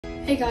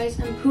Hey guys,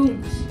 I'm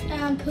Pooms.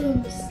 And I'm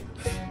Pooms.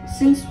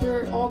 Since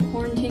we're all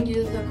quarantined due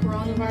to the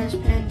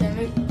coronavirus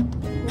pandemic,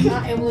 we're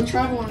not able to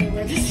travel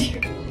anywhere this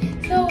year.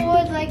 So we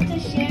would like to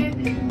share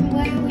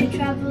where we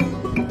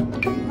traveled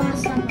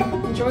last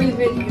summer. Enjoy the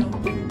video.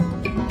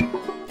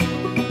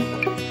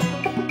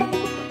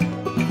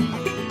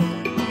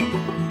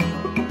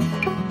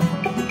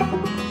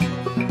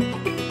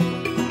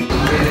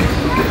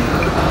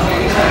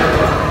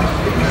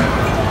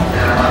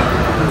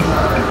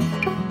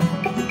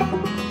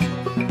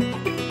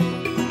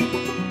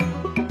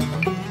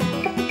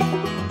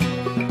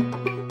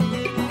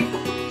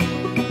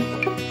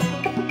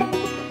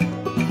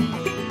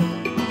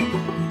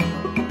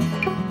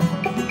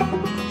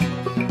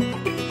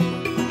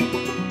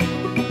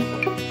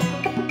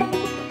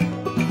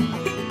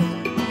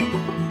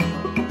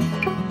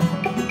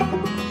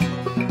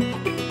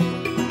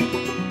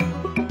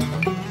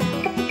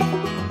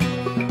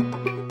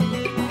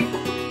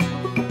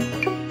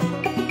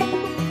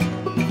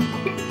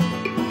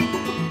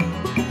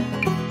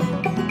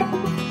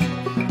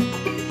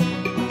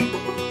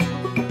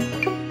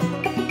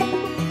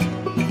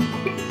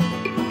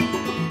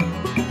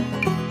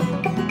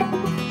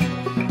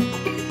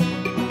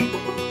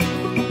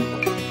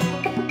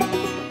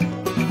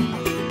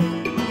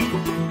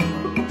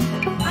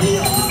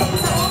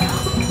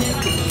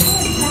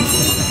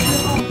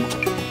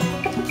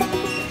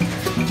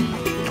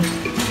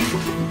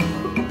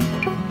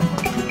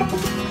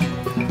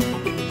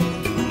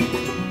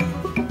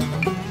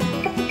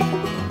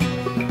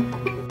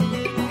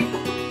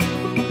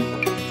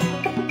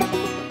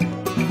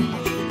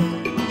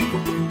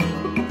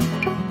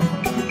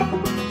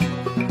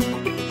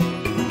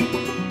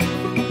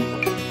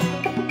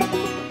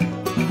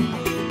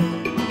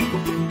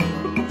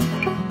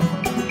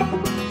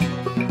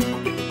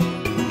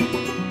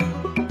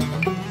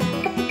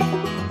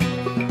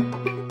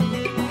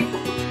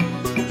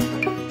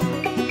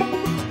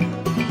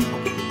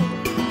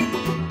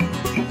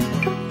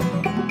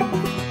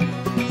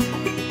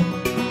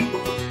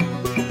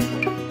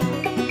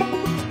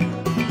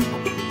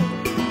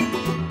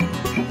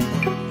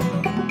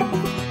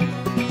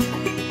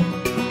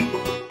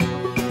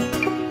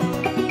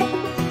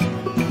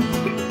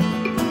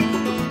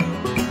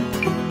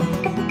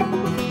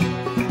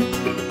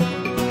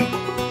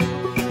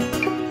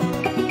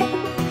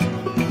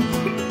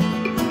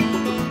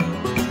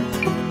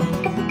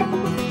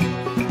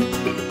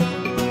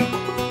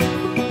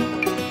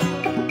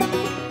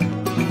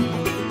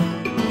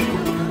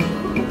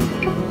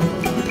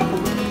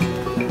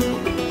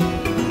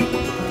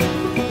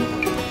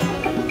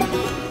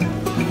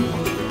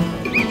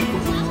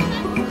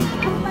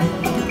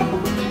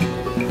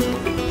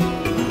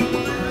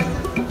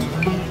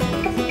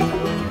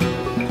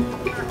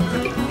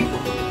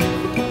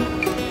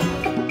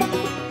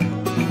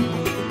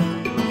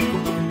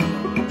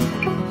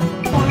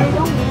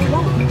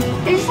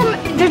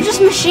 They're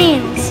just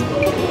machines.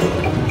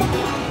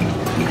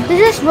 They're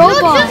just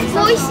robots.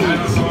 No, just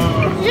voices.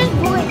 Just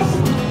voice.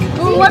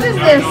 Well, what is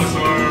this?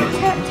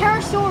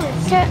 Pterosaurus.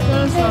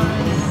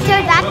 Pterosaurus.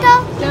 Pterodactyl?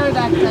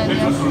 Pterodactyl,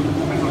 yes.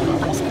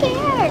 I'm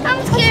scared.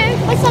 I'm scared.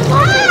 It's a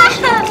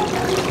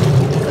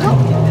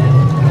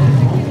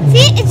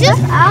See, it's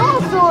just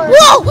Allosaurus.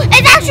 Whoa!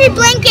 It's actually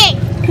blinking.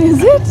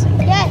 Is it?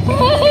 Yes.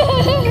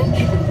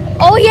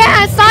 Oh yeah,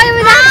 I saw it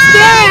with that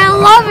scary. I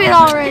love it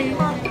already.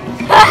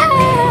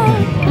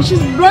 And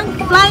she's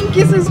flying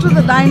kisses to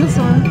the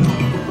dinosaur.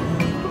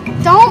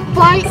 Don't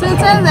bite. So it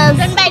says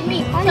Don't bite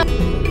me.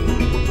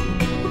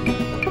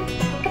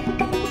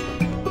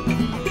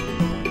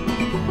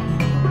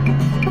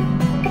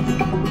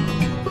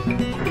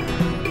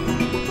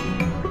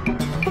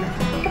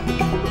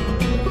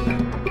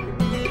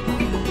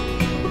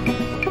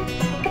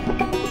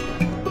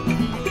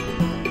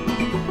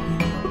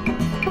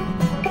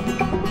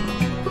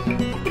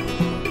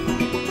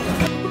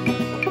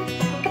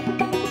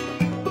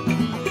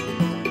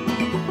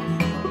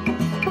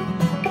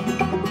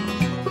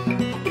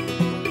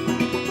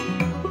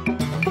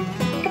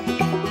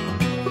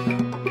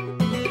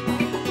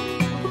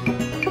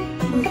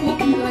 We hope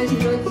you guys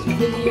enjoyed this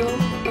video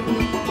of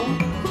Nepal.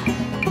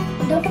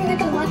 Don't forget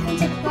to like and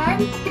subscribe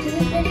to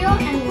this video,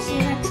 and we'll see you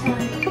next time.